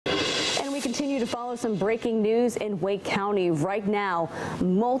we continue to follow some breaking news in Wake County. Right now,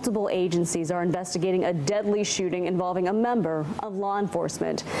 multiple agencies are investigating a deadly shooting involving a member of law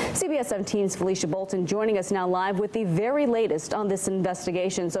enforcement. CBS 17's Felicia Bolton joining us now live with the very latest on this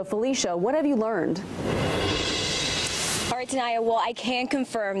investigation. So, Felicia, what have you learned? All right, Tanaya, well, I can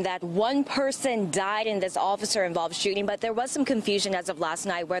confirm that one person died in this officer-involved shooting, but there was some confusion as of last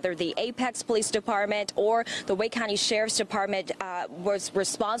night whether the Apex Police Department or the Wake County Sheriff's Department was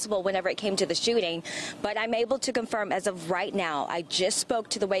responsible whenever it came to the shooting. But I'm able to confirm as of right now, I just spoke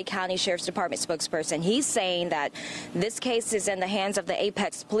to the Wake County Sheriff's Department spokesperson. He's saying that this case is in the hands of the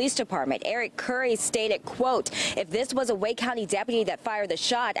Apex Police Department. Eric Curry stated, quote, "If this was a Wake County deputy that fired the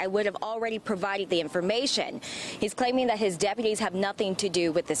shot, I would have already provided the information." He's claiming that his deputies have nothing to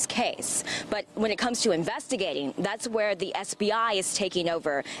do with this case. But when it comes to investigating, that's where the SBI is taking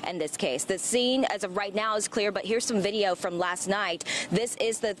over in this case. The scene as of right now is clear, but here's some video from last night. This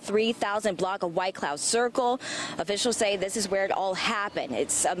is the 3000 block of White Cloud Circle. Officials say this is where it all happened.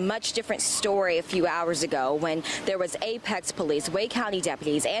 It's a much different story a few hours ago when there was Apex Police, Wake County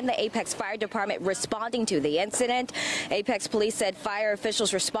deputies, and the Apex Fire Department responding to the incident. Apex Police said fire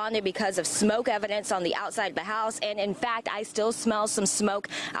officials responded because of smoke evidence on the outside of the house, and in fact, I still smell some smoke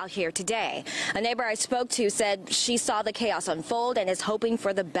out here today. A neighbor I spoke to said she saw the chaos unfold and is hoping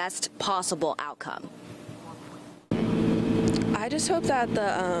for the best possible outcome. I just hope that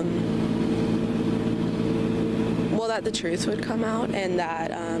that the truth would come out and that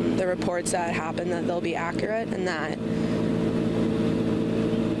the reports that happen, that they'll be accurate, and that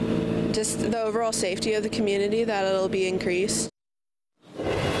just the overall safety of the community, that it'll be increased.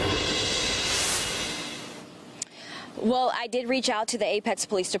 Well, I did reach out to the Apex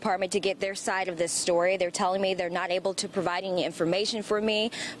Police Department to get their side of this story. They're telling me they're not able to provide any information for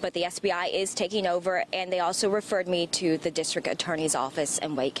me, but the SBI is taking over, and they also referred me to the District Attorney's Office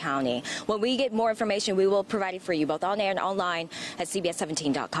in Wake County. When we get more information, we will provide it for you both on air and online at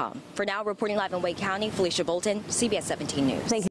CBS17.com. For now, reporting live in Wake County, Felicia Bolton, CBS 17 News. Thank you.